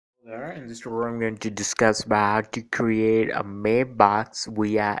There, in this tutorial, I'm going to discuss about how to create a mailbox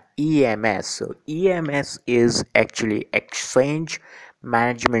via EMS. So EMS is actually Exchange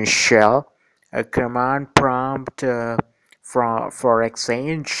Management Shell, a command prompt for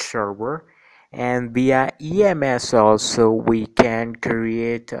Exchange server, and via EMS also we can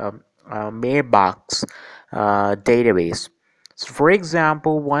create a mailbox database. So for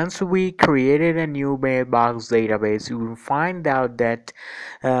example, once we created a new mailbox database, you will find out that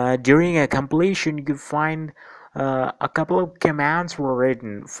during a completion you could find a couple of commands were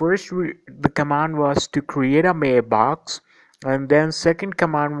written. First, the command was to create a mailbox, and then second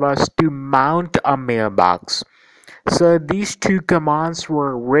command was to mount a mailbox. So these two commands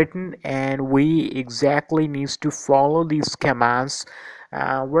were written, and we exactly needs to follow these commands.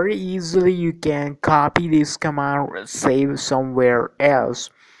 Very easily you can copy this command, save somewhere else,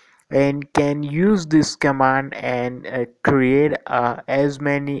 and can use this command and create as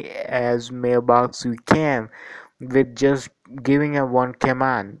many as mailbox you can with just giving a one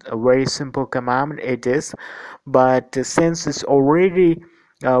command. A very simple command it is, but since it's already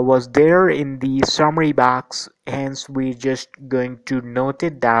was there in the summary box, hence we just going to note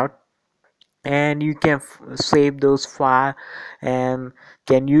it down, and you can save those file and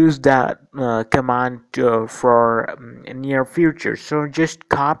can use that command for near future. So just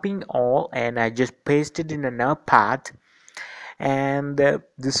copying all, and I just pasted in a notepad, and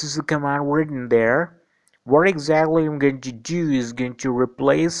this is the command written there. What exactly I'm going to do is going to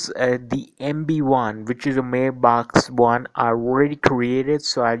replace the MB1, which is a mailbox one I already created,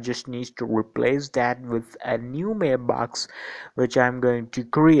 so I just need to replace that with a new mailbox which I'm going to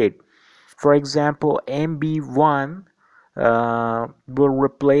create. For example, MB1 will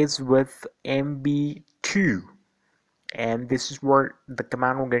replace with MB2, and this is what the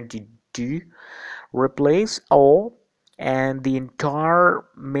command we're going to do. Replace all, and the entire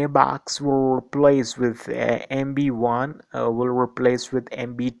mailbox will replace with MB1 will replace with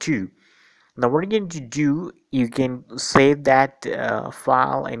MB2. Now what you're going to do, you can save that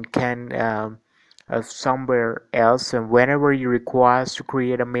file and can somewhere else, and whenever you require to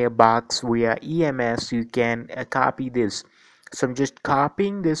create a mailbox via EMS you can copy this. So I'm just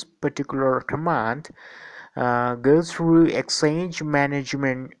copying this particular command. Go through Exchange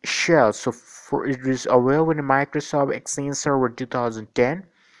Management Shell. So for it is available in Microsoft Exchange Server 2010.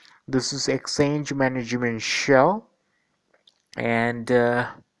 This is Exchange Management Shell, and it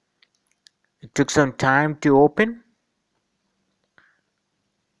took some time to open.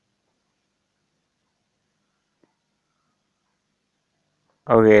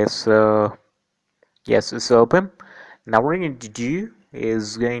 Okay, so yes, it's open. Now what we're going to do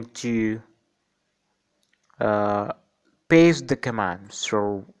is going to uh, paste the command.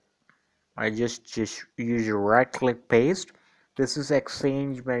 So I just use your right click paste. This is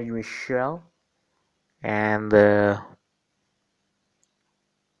Exchange Management Shell, and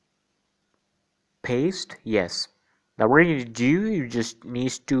paste. Yes. Now what you need to do, you just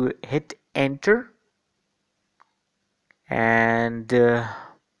need to hit enter, and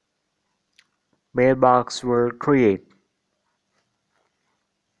mailbox will create.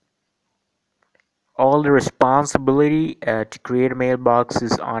 All the responsibility to create a mailbox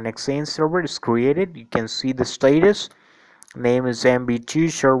is on Exchange server. It's created. You can see the status. Name is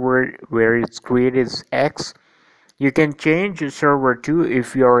MB2. Server where it's created is X. You can change your server too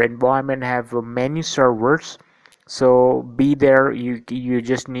if your environment have many servers. So be there. You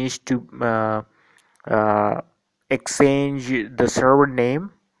just need to uh, exchange the server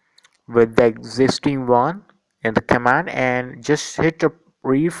name with the existing one in the command, and just hit a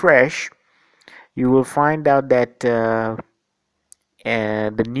refresh. You will find out that the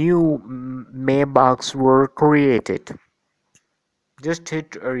new mailbox were created. Just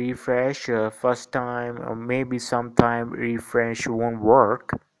hit a refresh first time, or maybe sometime refresh won't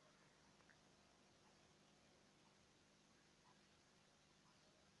work.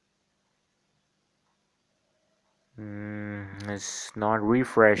 It's not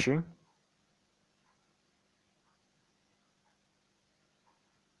refreshing.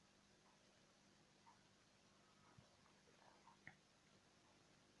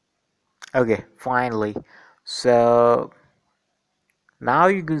 Okay, finally. So now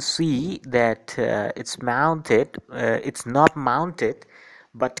you can see that it's mounted. It's not mounted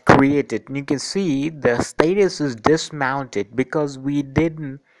but created. And you can see the status is dismounted because we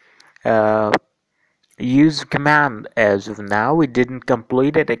didn't uh, use command as of now. We didn't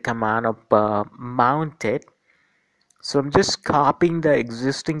completed a command of mounted. So I'm just copying the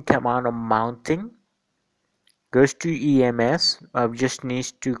existing command of mounting. Goes to EMS. Just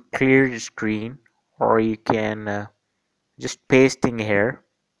needs to clear the screen, or you can just pasting here.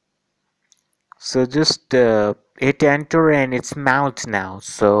 So just hit enter and it's mount now.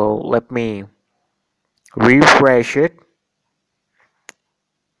 So let me refresh it.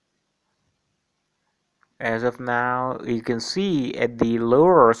 As of now, you can see at the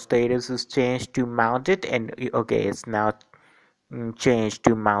lower status is changed to mounted, and okay, it's now changed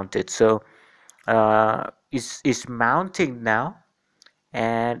to mounted. So it's mounting now,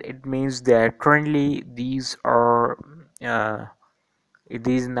 and it means that currently these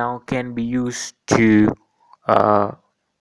now can be used to